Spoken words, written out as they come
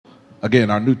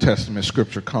Again, our New Testament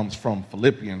scripture comes from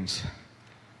Philippians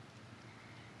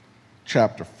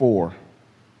chapter 4,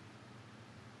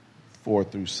 4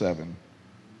 through 7.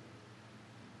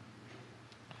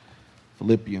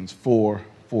 Philippians 4,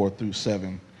 4 through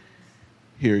 7.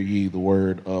 Hear ye the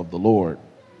word of the Lord.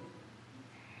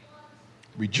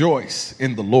 Rejoice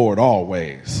in the Lord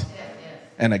always.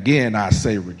 And again, I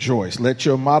say rejoice. Let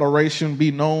your moderation be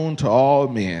known to all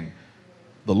men.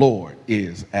 The Lord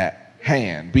is at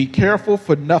hand. Be careful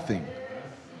for nothing,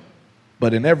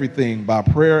 but in everything by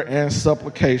prayer and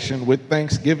supplication with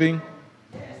thanksgiving,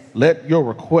 let your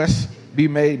requests be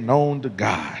made known to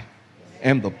God.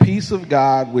 And the peace of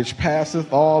God, which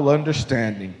passeth all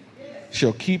understanding,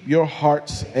 shall keep your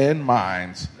hearts and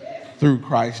minds through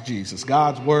Christ Jesus.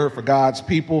 God's word for God's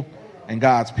people, and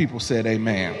God's people said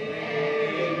amen.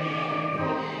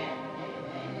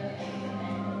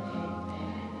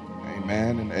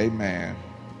 Amen and amen.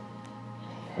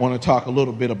 I want to talk a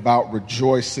little bit about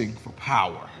rejoicing for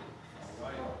power.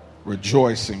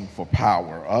 Rejoicing for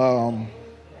power.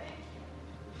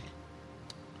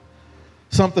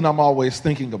 Something I'm always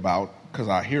thinking about, because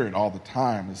I hear it all the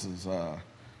time, is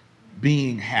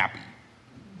being happy.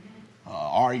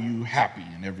 Are you happy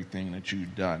in everything that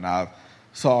you've done? I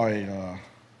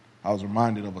was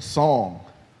reminded of a song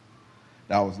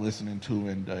that I was listening to,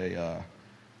 and a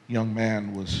young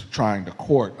man was trying to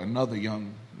court another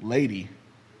young lady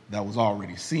that was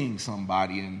already seeing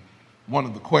somebody, and one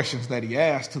of the questions that he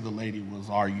asked to the lady was,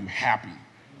 "Are you happy?"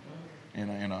 In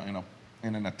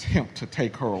an attempt to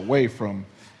take her away from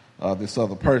this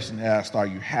other person, he asked, "Are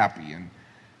you happy?" And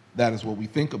that is what we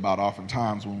think about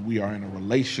oftentimes when we are in a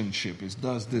relationship: is,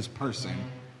 does this person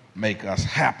make us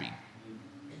happy?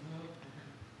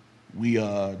 We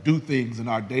do things in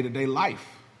our day-to-day life,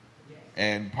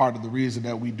 and part of the reason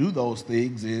that we do those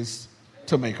things is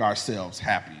to make ourselves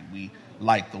happy. We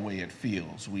like the way it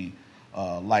feels. We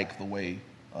like the way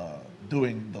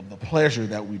doing the pleasure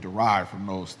that we derive from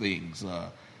those things.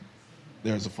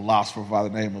 There's a philosopher by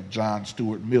the name of John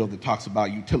Stuart Mill that talks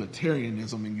about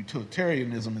utilitarianism, and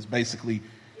utilitarianism is basically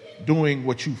doing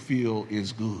what you feel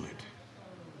is good.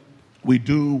 We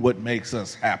do what makes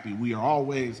us happy. We are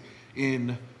always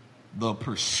in the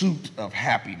pursuit of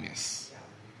happiness.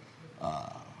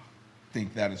 I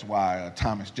think that is why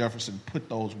Thomas Jefferson put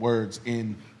those words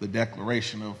in the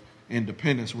Declaration of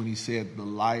Independence when he said,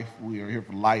 we are here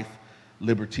for life,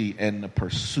 liberty, and the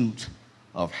pursuit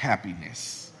of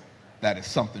happiness. That is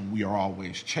something we are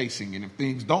always chasing. And if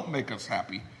things don't make us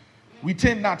happy, we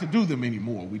tend not to do them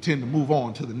anymore. We tend to move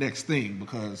on to the next thing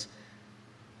because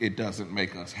it doesn't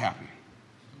make us happy.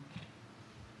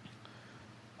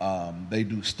 They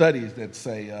do studies that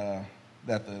say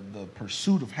that the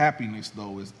pursuit of happiness,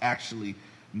 though, is actually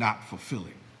not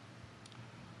fulfilling.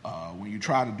 When you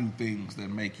try to do things that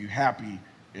make you happy,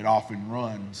 it often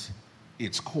runs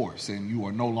its course, and you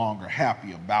are no longer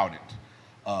happy about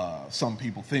it. Some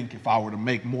people think if I were to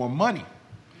make more money,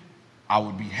 I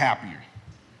would be happier.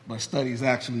 But studies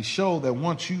actually show that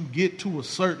once you get to a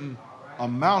certain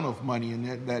amount of money,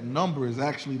 and that number is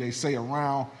actually, they say,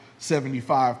 around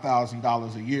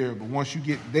 $75,000 a year, but once you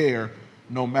get there,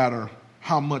 no matter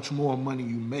how much more money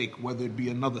you make, whether it be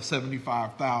another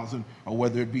 75,000 or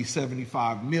whether it be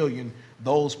 75 million,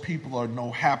 those people are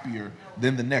no happier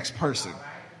than the next person.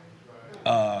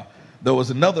 There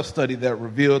was another study that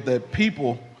revealed that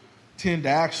people tend to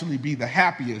actually be the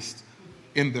happiest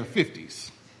in their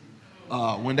 50s.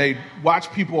 When they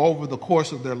watch people over the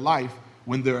course of their life,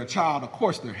 when they're a child, of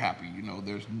course they're happy.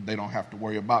 They don't have to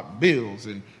worry about bills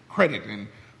and credit and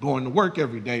going to work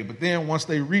every day. But then once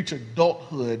they reach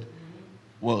adulthood,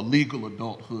 well, legal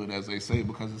adulthood, as they say,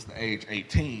 because it's the age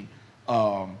 18,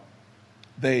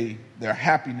 their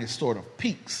happiness sort of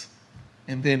peaks,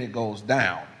 and then it goes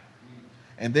down.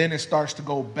 And then it starts to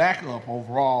go back up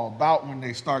overall about when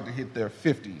they start to hit their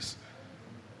 50s.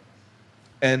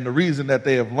 And the reason that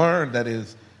they have learned that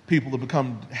is people have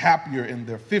become happier in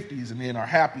their 50s and then are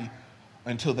happy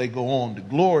until they go on to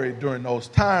glory during those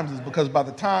times is because by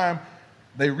the time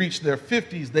they reach their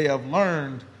 50s, they have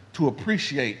learned to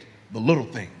appreciate the little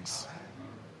things.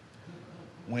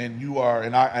 When you are,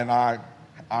 and I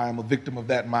am a victim of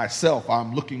that myself.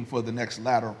 I'm looking for the next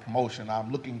ladder of promotion.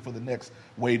 I'm looking for the next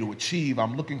way to achieve.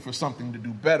 I'm looking for something to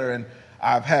do better, and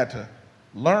I've had to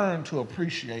learn to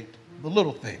appreciate the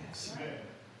little things.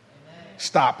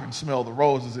 Stop and smell the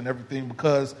roses and everything,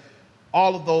 because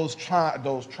all of those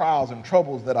trials and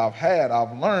troubles that I've had,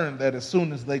 I've learned that as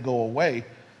soon as they go away,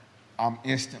 I'm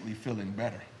instantly feeling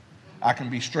better. I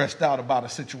can be stressed out about a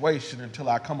situation until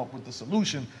I come up with the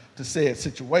solution to said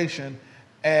situation,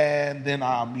 and then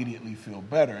I immediately feel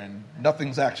better. And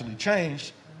nothing's actually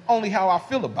changed, only how I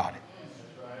feel about it.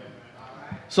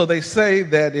 So they say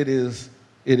that it is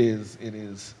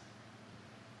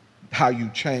how you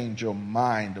change your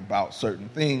mind about certain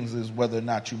things is whether or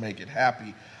not you make it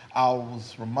happy. I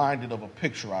was reminded of a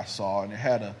picture I saw, and it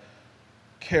had a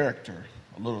character,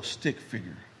 a little stick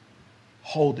figure,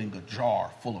 holding a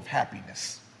jar full of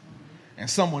happiness. And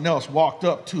someone else walked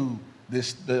up to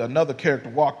this, another character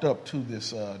walked up to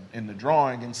this in the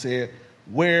drawing and said,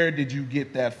 "Where did you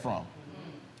get that from?"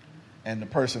 And the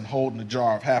person holding the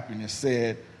jar of happiness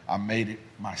said, "I made it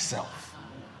myself."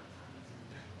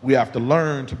 We have to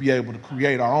learn to be able to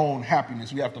create our own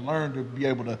happiness. We have to learn to be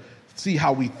able to see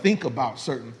how we think about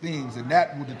certain things, and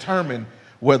that will determine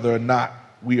whether or not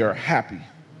we are happy.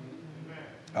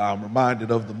 I'm reminded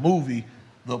of the movie,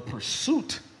 The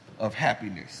Pursuit of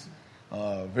Happiness.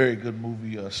 Very good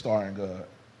movie starring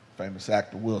famous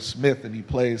actor Will Smith, and he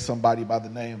plays somebody by the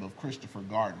name of Christopher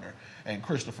Gardner. And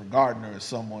Christopher Gardner is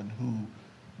someone who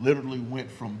literally went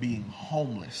from being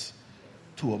homeless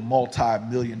to a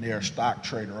multi-millionaire stock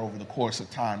trader over the course of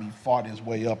time. He fought his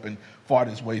way up and fought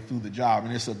his way through the job.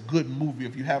 And it's a good movie.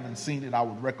 If you haven't seen it, I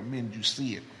would recommend you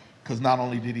see it. Because not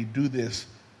only did he do this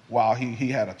while he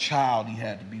had a child he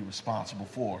had to be responsible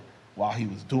for while he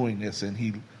was doing this, and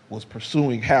he was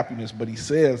pursuing happiness. But he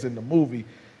says in the movie,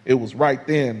 it was right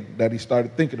then that he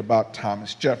started thinking about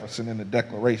Thomas Jefferson and the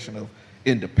Declaration of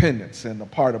Independence and the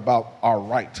part about our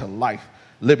right to life,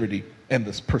 liberty, and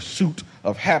this pursuit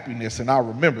of happiness. And I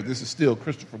remember, this is still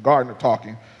Christopher Gardner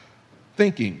talking,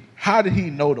 thinking, how did he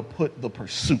know to put the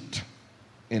pursuit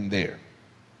in there?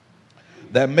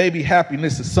 That maybe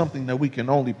happiness is something that we can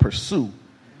only pursue,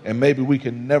 and maybe we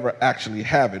can never actually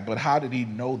have it. But how did he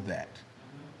know that?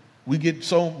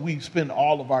 We spend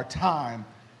all of our time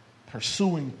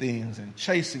pursuing things and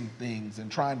chasing things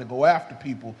and trying to go after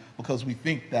people because we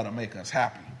think that'll make us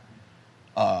happy.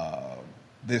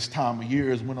 This time of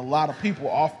year is when a lot of people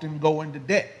often go into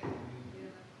debt,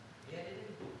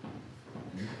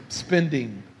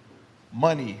 spending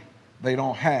money they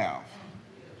don't have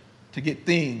to get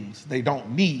things they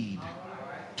don't need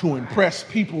to impress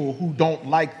people who don't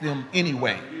like them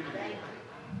anyway.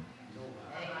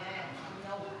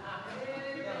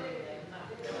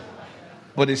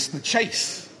 But it's the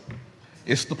chase.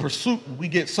 It's the pursuit. We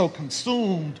get so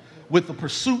consumed with the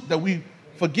pursuit that we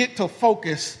forget to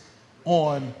focus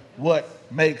on what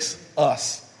makes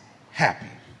us happy.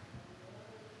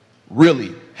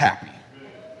 Really happy.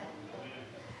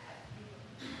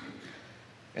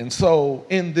 And so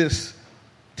in this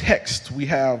text, we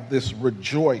have this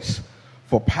rejoice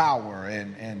for power.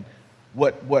 And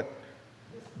what the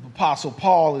Apostle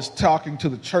Paul is talking to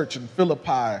the church in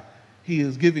Philippi, he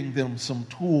is giving them some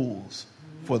tools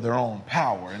for their own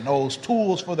power. And those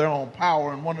tools for their own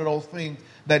power, and one of those things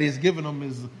that he's given them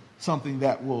is something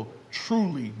that will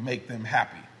truly make them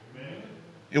happy. Amen.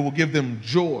 It will give them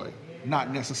joy,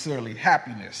 not necessarily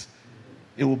happiness.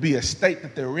 It will be a state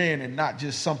that they're in and not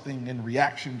just something in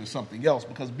reaction to something else,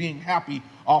 because being happy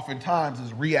oftentimes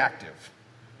is reactive.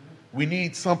 We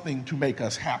need something to make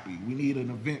us happy. We need an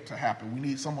event to happen. We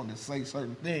need someone to say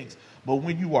certain things. But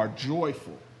when you are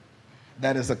joyful,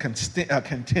 that is a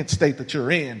content state that you're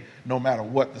in no matter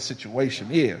what the situation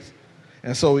is.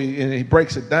 And so he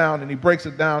breaks it down, and he breaks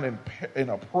it down in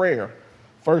a prayer,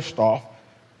 first off.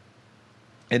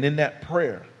 And in that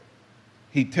prayer,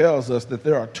 he tells us that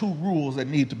there are two rules that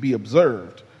need to be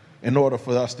observed in order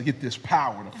for us to get this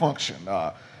power to function.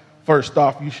 First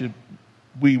off,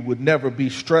 we would never be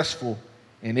stressful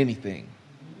in anything.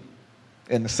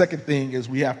 And the second thing is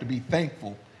we have to be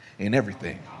thankful in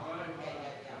everything.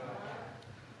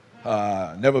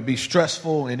 Never be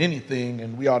stressful in anything,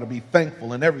 and we ought to be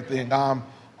thankful in everything. I'm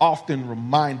often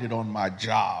reminded on my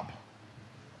job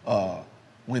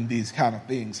when these kind of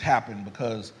things happen,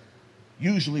 because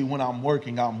usually when I'm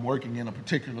working in a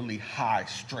particularly high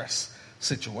stress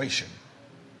situation.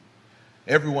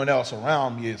 Everyone else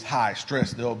around me is high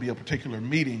stress. There'll be a particular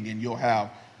meeting, and you'll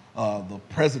have the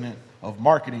president of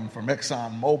marketing from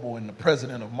ExxonMobil and the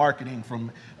president of marketing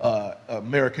from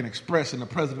American Express and the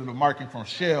president of marketing from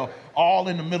Shell, all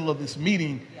in the middle of this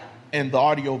meeting, and the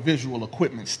audio-visual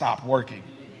equipment stopped working.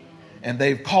 And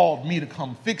they've called me to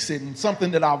come fix it. And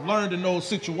something that I've learned in those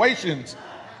situations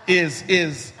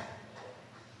is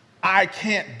I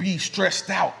can't be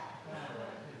stressed out,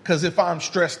 because if I'm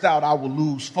stressed out, I will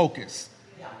lose focus.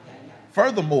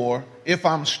 Furthermore, if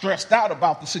I'm stressed out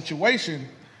about the situation,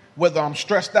 whether I'm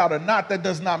stressed out or not, that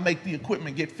does not make the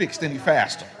equipment get fixed any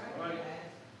faster.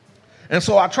 And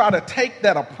so I try to take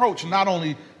that approach not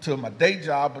only to my day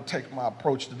job, but take my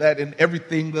approach to that in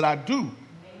everything that I do.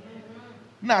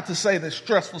 Not to say that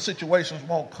stressful situations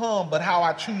won't come, but how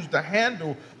I choose to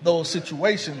handle those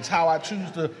situations, how I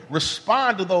choose to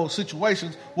respond to those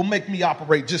situations will make me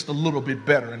operate just a little bit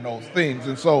better in those things.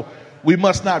 And so we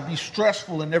must not be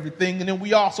stressful in everything. And then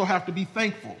we also have to be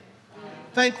thankful.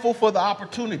 Thankful for the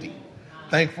opportunity.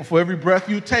 Thankful for every breath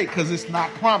you take because it's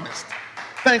not promised.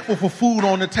 Thankful for food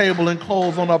on the table and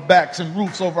clothes on our backs and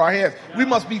roofs over our heads. We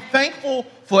must be thankful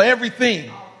for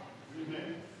everything.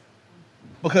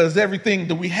 Because everything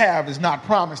that we have is not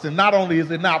promised. And not only is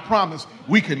it not promised,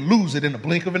 we can lose it in the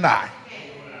blink of an eye.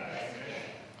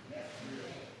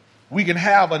 We can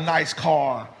have a nice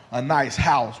car, a nice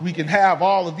house. We can have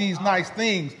all of these nice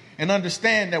things and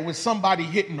understand that with somebody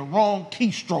hitting the wrong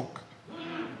keystroke,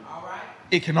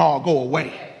 it can all go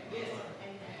away.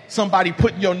 Somebody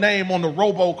putting your name on the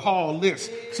robocall list,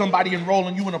 somebody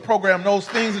enrolling you in a program, those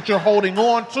things that you're holding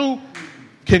on to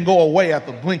can go away at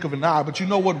the blink of an eye. But you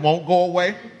know what won't go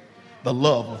away? The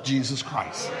love of Jesus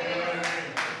Christ.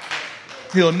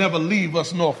 He'll never leave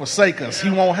us nor forsake us. He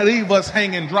won't leave us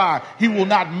hanging dry. He will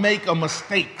not make a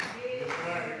mistake.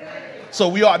 So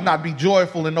we ought not be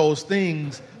joyful in those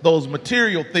things, those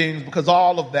material things, because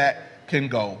all of that can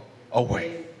go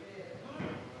away.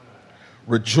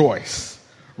 Rejoice.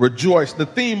 Rejoice. The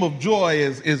theme of joy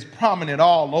is prominent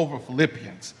all over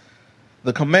Philippians.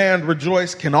 The command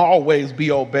rejoice can always be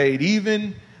obeyed,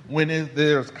 even when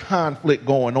there's conflict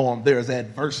going on. There's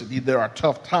adversity. There are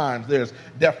tough times. There's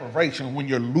deprivation when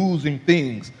you're losing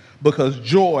things, because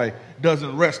joy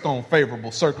doesn't rest on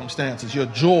favorable circumstances. Your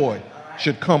joy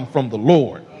should come from the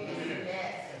Lord.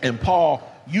 And Paul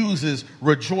uses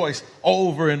rejoice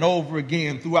over and over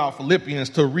again throughout Philippians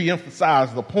to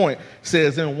reemphasize the point. It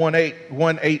says in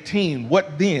 1:18,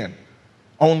 what then?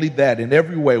 Only that in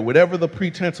every way, whatever the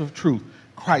pretense of truth,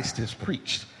 Christ is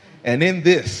preached. And in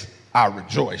this I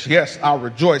rejoice. Yes, I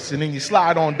rejoice. And then you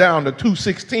slide on down to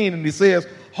 2:16 and he says,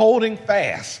 holding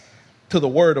fast to the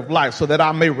word of life, so that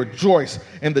I may rejoice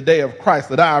in the day of Christ,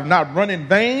 that I have not run in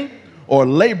vain or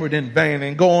labored in vain.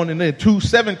 And going in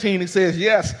 2:17, he says,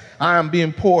 yes, I am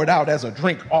being poured out as a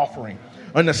drink offering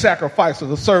and the sacrifice of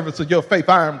the service of your faith.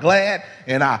 I am glad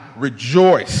and I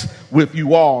rejoice with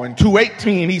you all. In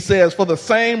 2:18, he says, for the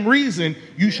same reason,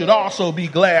 you should also be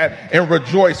glad and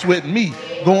rejoice with me.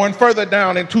 Going further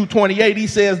down in 2:28, he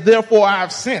says, therefore I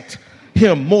have sent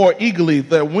him more eagerly,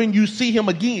 that when you see him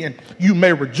again, you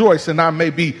may rejoice and I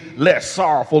may be less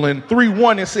sorrowful. In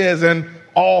 3:1, it says, and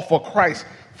all for Christ.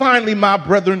 Finally, my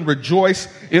brethren, rejoice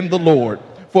in the Lord.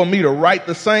 For me to write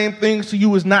the same things to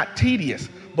you is not tedious,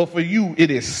 but for you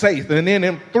it is safe. And then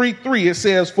in 3:3 it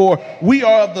says, for we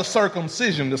are of the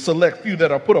circumcision, the select few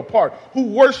that are put apart, who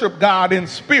worship God in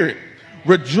spirit,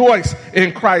 rejoice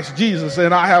in Christ Jesus,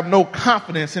 and I have no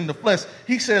confidence in the flesh.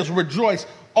 He says rejoice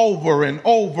over and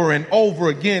over and over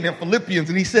again in Philippians,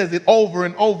 and he says it over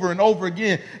and over and over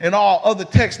again in all other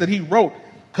texts that he wrote,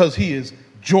 because he is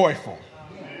joyful.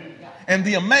 And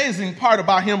the amazing part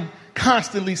about him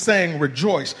constantly saying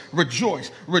rejoice, rejoice,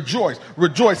 rejoice,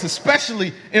 rejoice,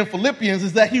 especially in Philippians,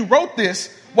 is that he wrote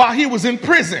this while he was in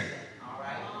prison.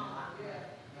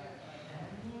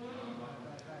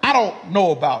 I don't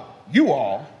know about you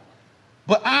all,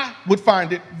 but I would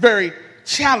find it very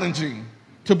challenging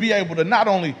to be able to not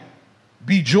only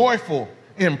be joyful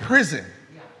in prison,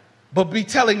 but be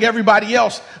telling everybody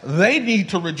else they need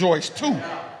to rejoice too.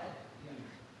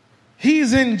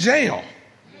 He's in jail,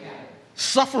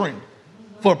 suffering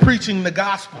for preaching the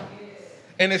gospel,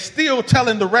 and is still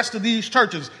telling the rest of these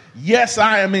churches, yes,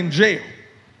 I am in jail,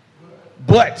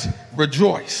 but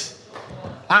rejoice.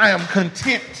 I am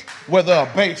content whether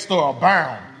abased or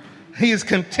abound. He is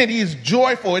content. He is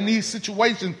joyful in these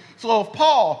situations. So if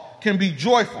Paul can be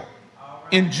joyful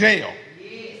in jail,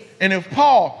 and if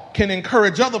Paul can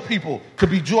encourage other people to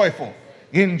be joyful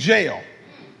in jail,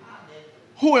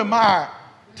 who am I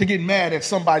to get mad at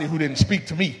somebody who didn't speak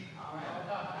to me?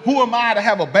 Who am I to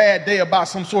have a bad day about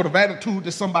some sort of attitude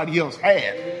that somebody else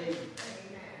had?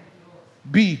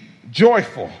 Be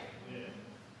joyful.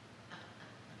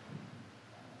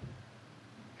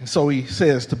 And so he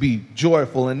says to be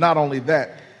joyful. And not only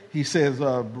that, he says,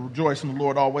 rejoice in the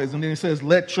Lord always. And then he says,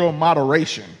 let your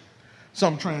moderation.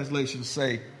 Some translations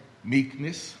say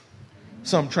meekness.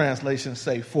 Some translations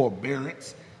say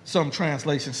forbearance. Some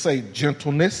translations say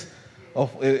gentleness.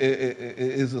 But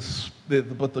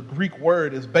the Greek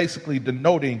word is basically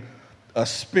denoting a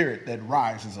spirit that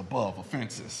rises above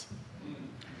offenses.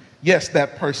 Yes,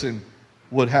 that person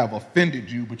would have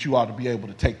offended you, but you ought to be able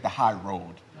to take the high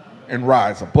road and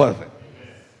rise above it.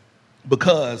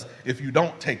 Because if you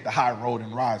don't take the high road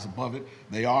and rise above it,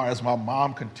 they are, as my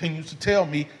mom continues to tell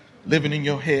me, living in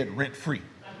your head rent free.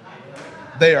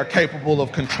 they are capable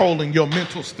of controlling your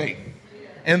mental state.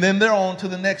 And then they're on to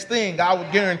the next thing. I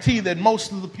would guarantee that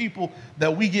most of the people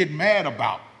that we get mad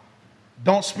about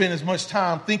don't spend as much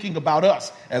time thinking about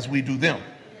us as we do them.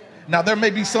 Now, there may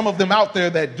be some of them out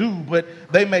there that do, but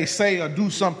they may say or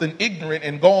do something ignorant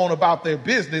and go on about their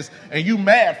business, and you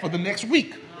mad for the next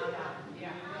week.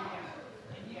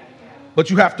 But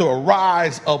you have to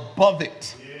arise above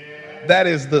it. That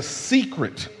is the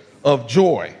secret of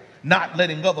joy, not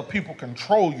letting other people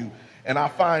control you. And I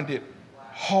find it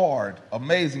hard,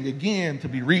 amazing, again, to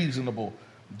be reasonable,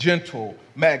 gentle,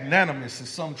 magnanimous is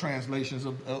some translations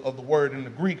of the word in the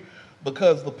Greek,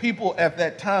 because the people at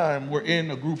that time were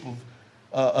in a group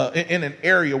of, in an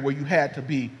area where you had to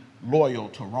be loyal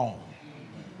to Rome.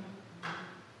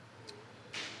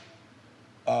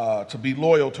 To be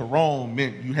loyal to Rome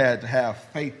meant you had to have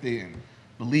faith in,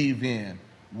 believe in,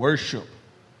 worship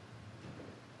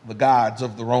the gods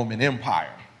of the Roman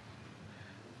Empire.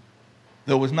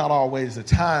 There was not always a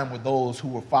time where those who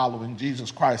were following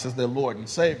Jesus Christ as their Lord and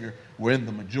Savior were in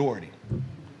the majority.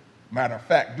 Matter of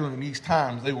fact, during these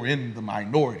times, they were in the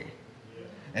minority.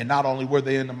 And not only were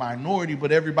they in the minority,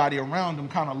 but everybody around them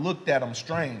kind of looked at them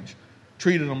strange,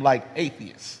 treated them like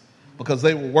atheists, because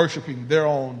they were worshiping their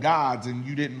own gods and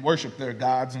you didn't worship their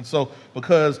gods. And so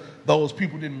because those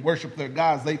people didn't worship their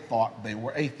gods, they thought they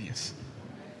were atheists.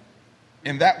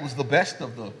 And that was the best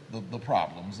of the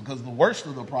problems, because the worst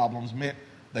of the problems meant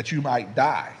that you might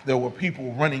die. There were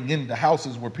people running into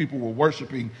houses where people were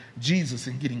worshiping Jesus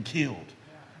and getting killed.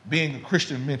 Being a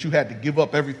Christian meant you had to give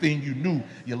up everything you knew,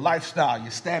 your lifestyle, your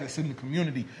status in the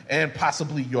community, and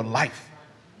possibly your life.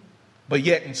 But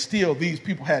yet and still, these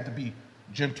people had to be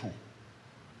gentle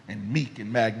and meek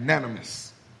and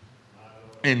magnanimous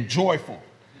and joyful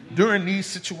during these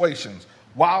situations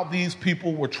while these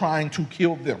people were trying to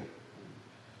kill them.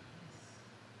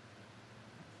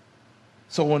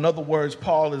 So in other words,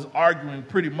 Paul is arguing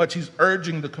pretty much, he's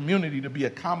urging the community to be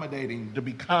accommodating, to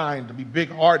be kind, to be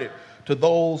big-hearted to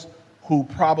those who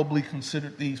probably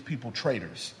considered these people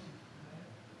traitors.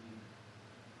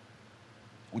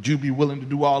 Would you be willing to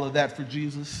do all of that for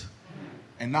Jesus?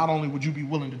 And not only would you be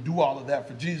willing to do all of that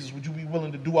for Jesus, would you be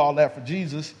willing to do all that for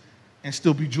Jesus and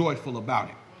still be joyful about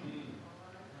it?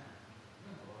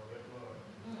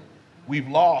 We've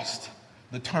lost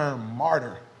the term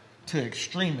martyr to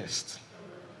extremists.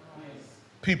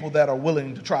 People that are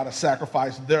willing to try to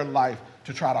sacrifice their life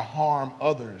to try to harm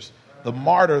others. The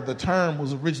martyr, the term,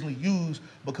 was originally used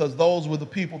because those were the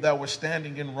people that were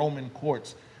standing in Roman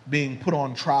courts being put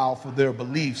on trial for their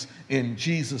beliefs in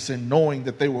Jesus and knowing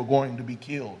that they were going to be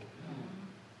killed.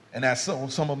 And as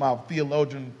some of my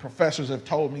theologian professors have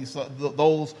told me, so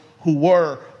those who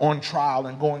were on trial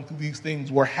and going through these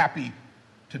things were happy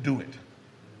to do it.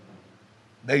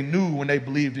 They knew when they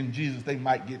believed in Jesus they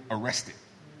might get arrested,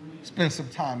 spend some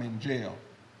time in jail,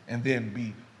 and then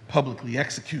be publicly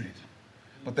executed.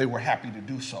 But they were happy to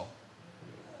do so.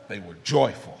 They were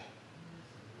joyful.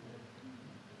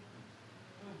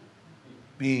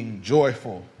 Being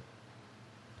joyful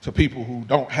to people who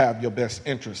don't have your best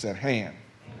interests at hand.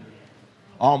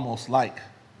 Almost like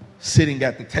sitting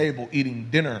at the table eating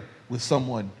dinner with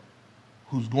someone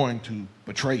who's going to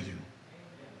betray you.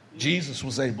 Jesus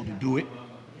was able to do it.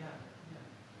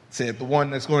 Said the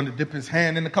one that's going to dip his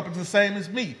hand in the cup is the same as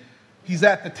me. He's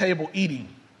at the table eating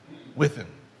with him.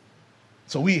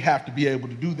 So we have to be able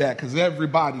to do that, because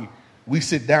everybody we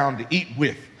sit down to eat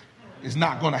with is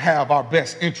not going to have our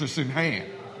best interests in hand.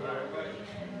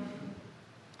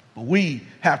 But we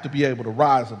have to be able to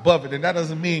rise above it. And that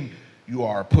doesn't mean you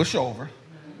are a pushover.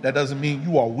 That doesn't mean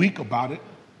you are weak about it.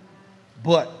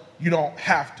 But you don't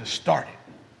have to start it.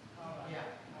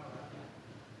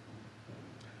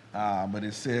 But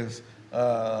it says,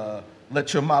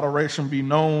 let your moderation be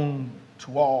known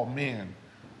to all men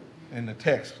in the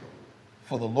text,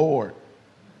 for the Lord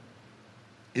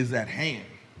is at hand.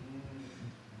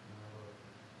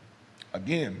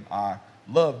 Again, I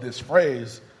love this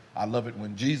phrase. I love it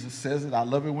when Jesus says it. I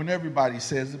love it when everybody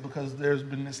says it, because there's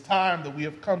been this time that we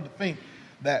have come to think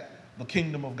that the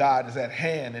kingdom of God is at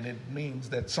hand, and it means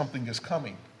that something is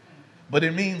coming. But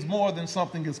it means more than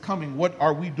something is coming. What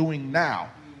are we doing now?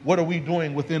 What are we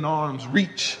doing within arm's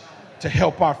reach to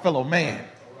help our fellow man?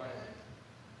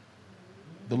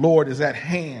 The Lord is at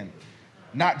hand,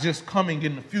 not just coming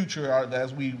in the future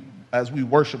as we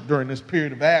worship during this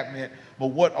period of Advent, but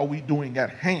what are we doing at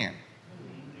hand?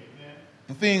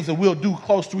 The things that we'll do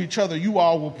close to each other, you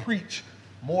all will preach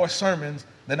more sermons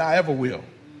than I ever will.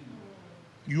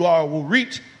 You all will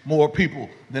reach more people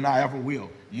than I ever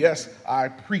will. Yes, I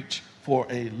preach for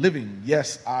a living.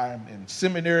 Yes, I am in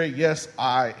seminary. Yes,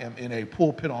 I am in a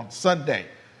pulpit on Sunday.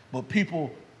 But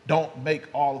people don't make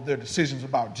all of their decisions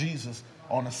about Jesus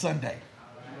on a Sunday.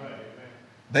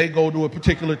 They go to a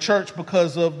particular church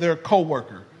because of their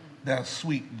coworker that's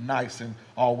sweet and nice and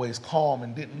always calm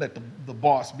and didn't let the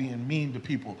boss being mean to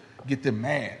people get them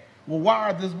mad. Well,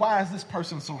 why is this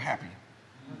person so happy?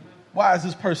 Why is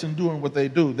this person doing what they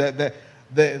do? That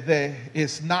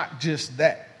it's not just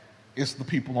that. It's the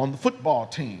people on the football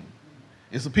team.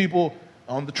 It's the people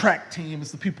on the track team.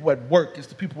 It's the people at work. It's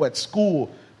the people at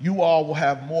school. You all will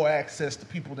have more access to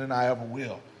people than I ever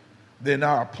will. There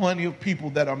are plenty of people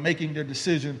that are making their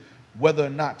decision whether or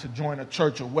not to join a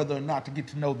church or whether or not to get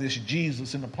to know this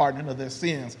Jesus and the pardoning of their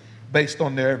sins based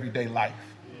on their everyday life,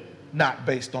 not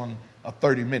based on a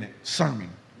 30-minute sermon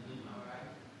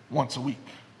once a week.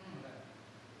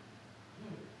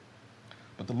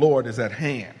 But the Lord is at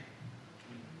hand.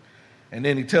 And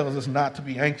then he tells us not to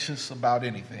be anxious about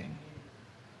anything.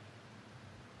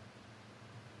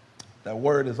 That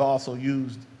word is also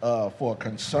used for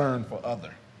concern for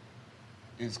other.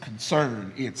 It's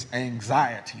concern, it's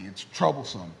anxiety, it's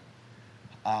troublesome.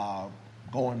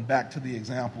 Going back to the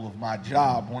example of my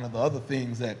job, one of the other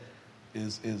things that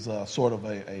is sort of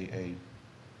a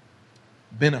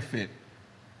benefit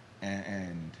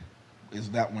and is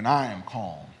that when I am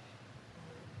calm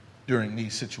during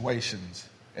these situations,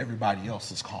 everybody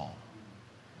else is calm.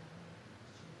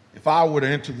 If I were to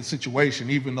enter the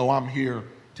situation, even though I'm here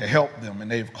to help them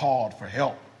and they've called for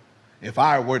help, if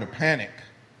I were to panic,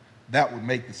 that would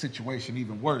make the situation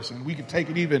even worse. And we could take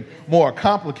it even more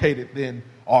complicated than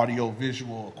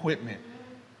audio-visual equipment.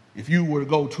 If you were to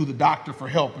go to the doctor for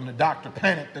help and the doctor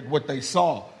panicked at what they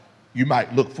saw, you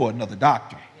might look for another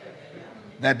doctor.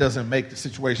 That doesn't make the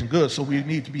situation good. So we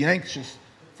need to be anxious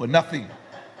for nothing.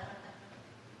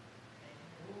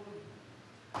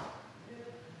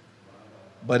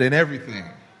 But in everything,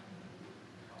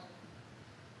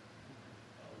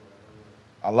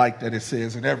 I like that it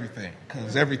says in everything,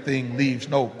 because everything leaves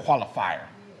no qualifier.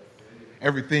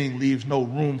 Everything leaves no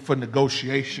room for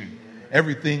negotiation.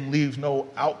 Everything leaves no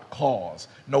out clause,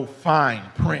 no fine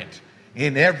print.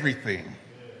 In everything,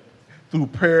 through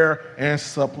prayer and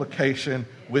supplication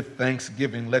with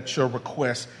thanksgiving, let your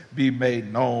requests be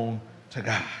made known to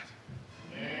God.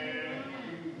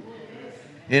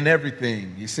 In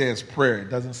everything, he says prayer. It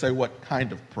doesn't say what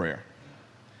kind of prayer.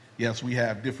 Yes, we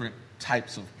have different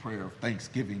types of prayer, of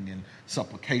thanksgiving and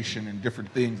supplication and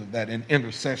different things of that, and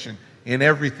intercession. In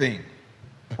everything,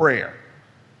 prayer.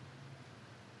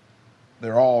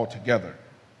 They're all together.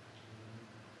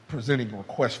 Presenting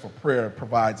requests for prayer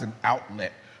provides an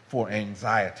outlet for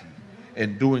anxiety,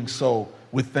 and doing so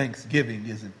with thanksgiving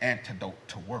is an antidote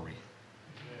to worry.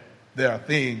 There are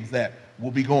things that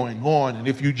will be going on, and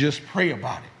if you just pray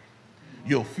about it,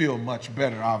 you'll feel much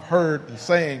better. I've heard the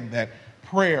saying that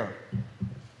prayer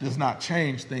does not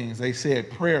change things. They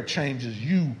said prayer changes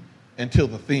you until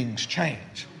the things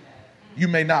change. You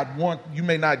may not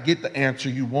get the answer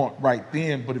you want right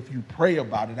then, but if you pray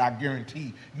about it, I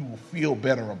guarantee you will feel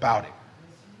better about it.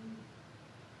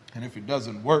 And if it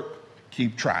doesn't work,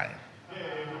 keep trying.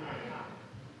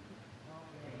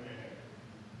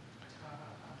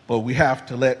 But we have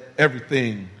to let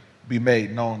everything be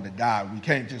made known to God. We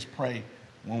can't just pray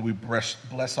when we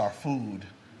bless our food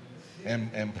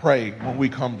and pray when we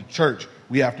come to church.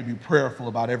 We have to be prayerful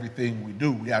about everything we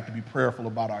do. We have to be prayerful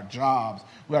about our jobs.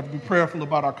 We have to be prayerful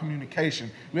about our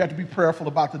communication. We have to be prayerful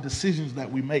about the decisions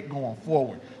that we make going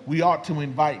forward. We ought to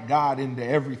invite God into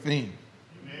everything.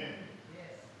 Amen.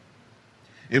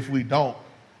 If we don't,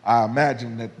 I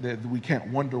imagine that we can't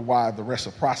wonder why the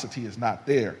reciprocity is not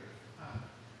there.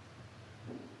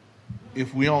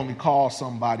 If we only call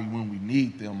somebody when we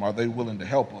need them, are they willing to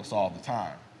help us all the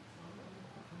time?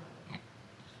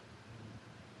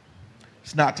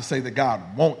 It's not to say that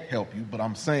God won't help you, but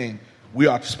I'm saying we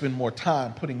ought to spend more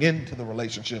time putting into the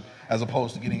relationship as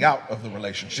opposed to getting out of the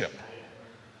relationship.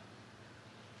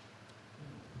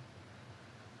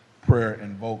 Prayer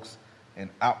invokes an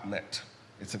outlet.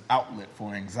 It's an outlet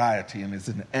for anxiety, and it's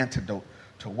an antidote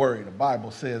to worry. The Bible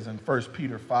says in 1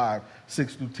 Peter 5,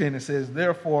 6 through 10, it says,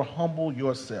 "Therefore humble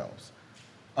yourselves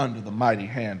under the mighty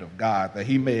hand of God, that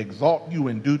he may exalt you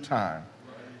in due time,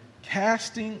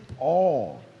 casting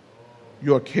all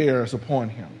your cares upon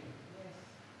him."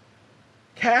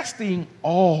 Casting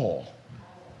all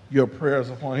your prayers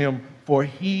upon him, for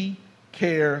he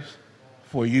cares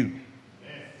for you.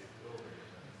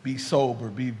 Be sober,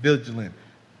 be vigilant,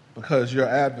 because your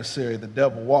adversary, the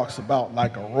devil, walks about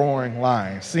like a roaring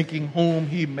lion, seeking whom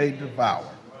he may devour.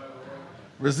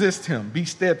 Resist him, be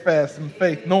steadfast in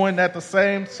faith, knowing that the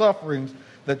same sufferings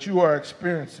that you are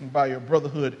experiencing by your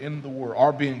brotherhood in the world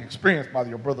are being experienced by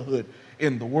your brotherhood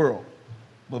in the world.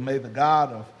 but may the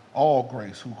God of all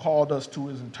grace, who called us to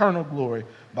his eternal glory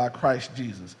by Christ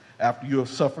Jesus, after you have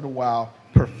suffered a while,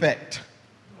 perfect,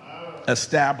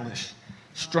 establish,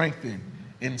 strengthen,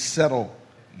 and settle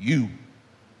you.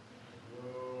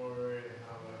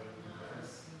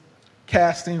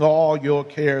 Casting all your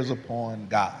cares upon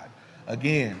God.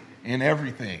 Again, in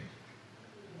everything,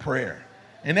 prayer.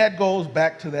 And that goes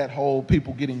back to that whole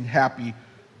people getting happy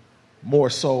more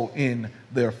so in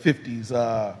their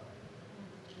 50s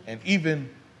and even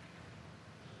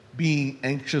being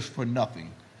anxious for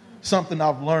nothing. Something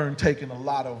I've learned taking a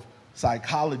lot of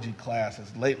psychology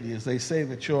classes lately is they say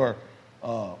that your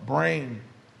brain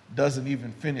doesn't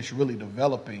even finish really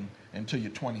developing until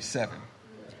you're 27.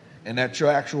 And that your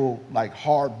actual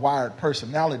hardwired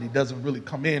personality doesn't really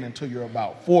come in until you're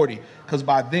about 40, because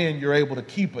by then you're able to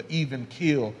keep an even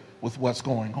keel with what's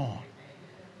going on.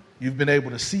 You've been able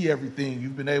to see everything.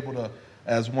 You've been able to,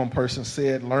 as one person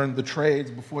said, learn the trades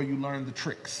before you learn the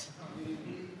tricks.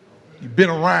 You've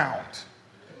been around.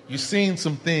 You've seen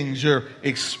some things. You're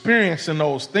experiencing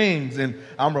those things. And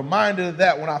I'm reminded of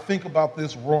that when I think about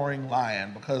this roaring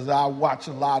lion, because I watch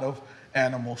a lot of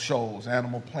animal shows,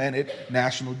 Animal Planet,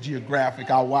 National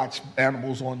Geographic. I watch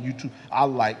animals on YouTube. I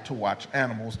like to watch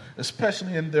animals,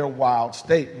 especially in their wild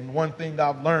state. And one thing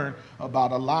I've learned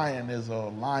about a lion is a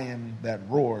lion that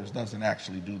roars doesn't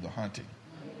actually do the hunting.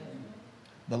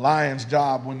 The lion's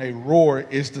job when they roar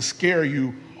is to scare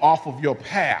you off of your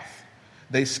path.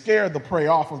 They scare the prey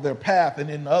off of their path, and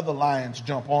then the other lions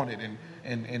jump on it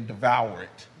and devour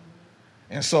it.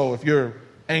 And so if you're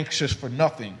anxious for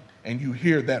nothing and you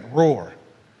hear that roar,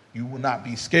 you will not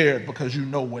be scared because you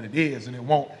know what it is, and it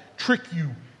won't trick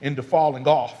you into falling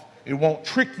off. It won't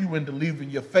trick you into leaving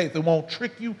your faith. It won't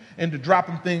trick you into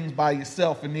dropping things by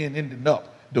yourself and then ending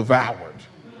up devoured.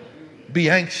 Be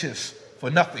anxious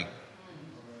for nothing.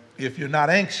 If you're not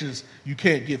anxious, you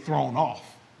can't get thrown off.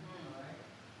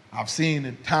 I've seen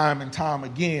it time and time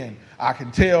again. I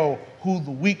can tell who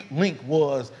the weak link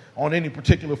was on any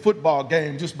particular football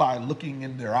game just by looking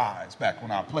in their eyes back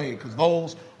when I played, because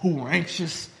those who were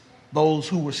anxious, those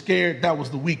who were scared, that was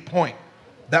the weak point.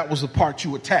 That was the part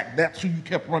you attacked. That's who you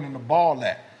kept running the ball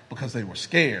at, because they were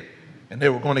scared and they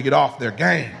were going to get off their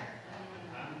game.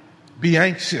 Be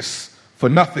anxious for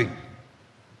nothing.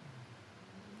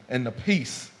 And the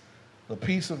peace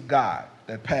of God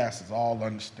that passes all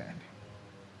understanding.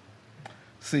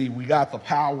 See, we got the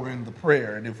power in the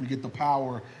prayer, and if we get the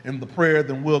power in the prayer,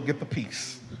 then we'll get the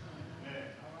peace.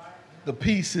 The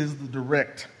peace is the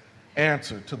direct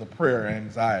answer to the prayer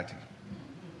anxiety.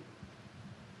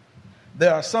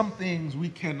 There are some things we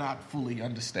cannot fully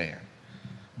understand,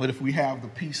 but if we have the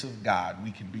peace of God,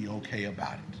 we can be okay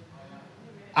about it.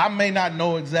 I may not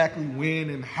know exactly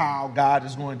when and how God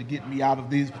is going to get me out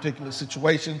of these particular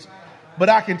situations, but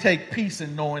I can take peace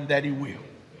in knowing that he will.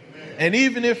 And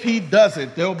even if he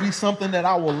doesn't, there'll be something that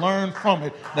I will learn from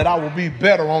it, that I will be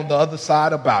better on the other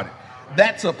side about it.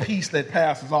 That's a peace that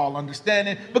passes all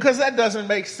understanding, because that doesn't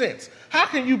make sense. How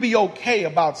can you be okay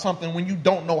about something when you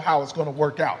don't know how it's going to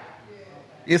work out?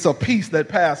 It's a peace that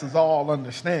passes all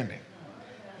understanding.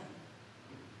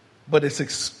 But it's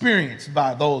experienced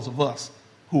by those of us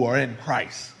who are in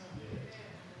Christ.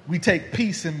 We take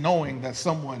peace in knowing that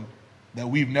someone that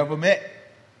we've never met,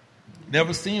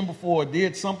 never seen before,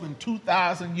 did something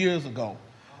 2,000 years ago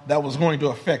that was going to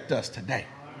affect us today.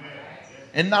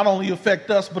 And not only affect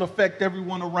us, but affect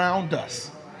everyone around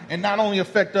us. And not only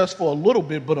affect us for a little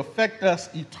bit, but affect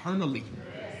us eternally.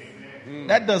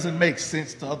 That doesn't make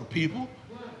sense to other people,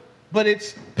 but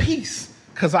it's peace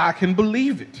because I can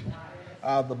believe it.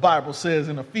 The Bible says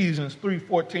in Ephesians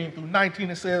 3:14 through 19,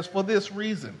 it says, "For this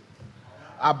reason,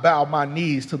 I bow my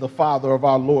knees to the Father of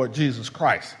our Lord Jesus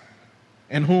Christ,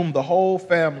 in whom the whole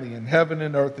family in heaven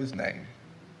and earth is named,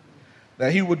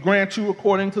 that he would grant you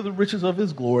according to the riches of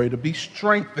his glory to be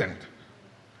strengthened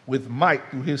with might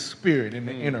through his Spirit in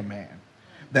the inner man,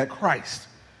 that Christ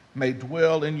may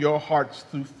dwell in your hearts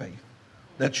through faith,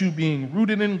 that you being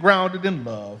rooted and grounded in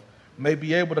love may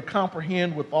be able to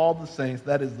comprehend with all the saints,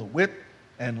 that is the width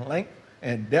and length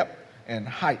and depth and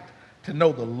height, to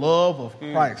know the love of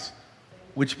Christ,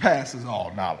 which passes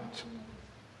all knowledge,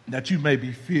 that you may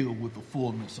be filled with the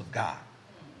fullness of God."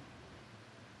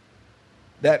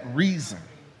 That reason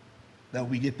that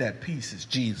we get that peace is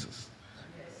Jesus.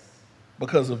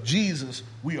 Because of Jesus,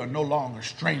 we are no longer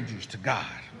strangers to God.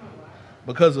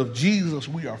 Because of Jesus,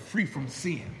 we are free from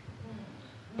sin.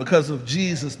 Because of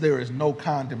Jesus, there is no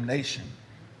condemnation.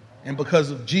 And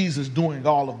because of Jesus doing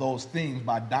all of those things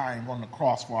by dying on the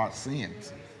cross for our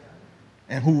sins,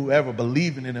 and whoever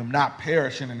believing in him not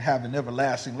perishing and having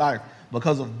everlasting life,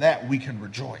 because of that we can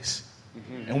rejoice.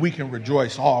 and we can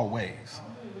rejoice always.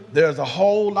 There's a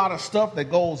whole lot of stuff that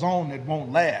goes on that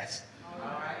won't last.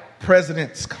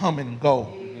 Presidents come and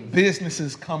go.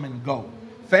 Businesses come and go.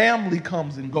 Family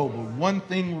comes and go. But one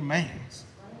thing remains.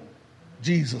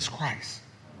 Jesus Christ.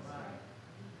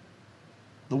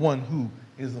 The one who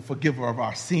is the forgiver of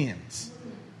our sins.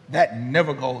 That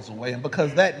never goes away. And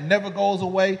because that never goes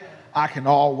away, I can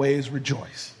always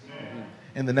rejoice.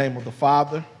 In the name of the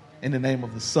Father, in the name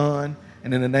of the Son,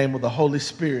 and in the name of the Holy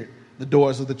Spirit, the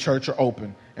doors of the church are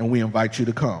open, and we invite you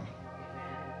to come.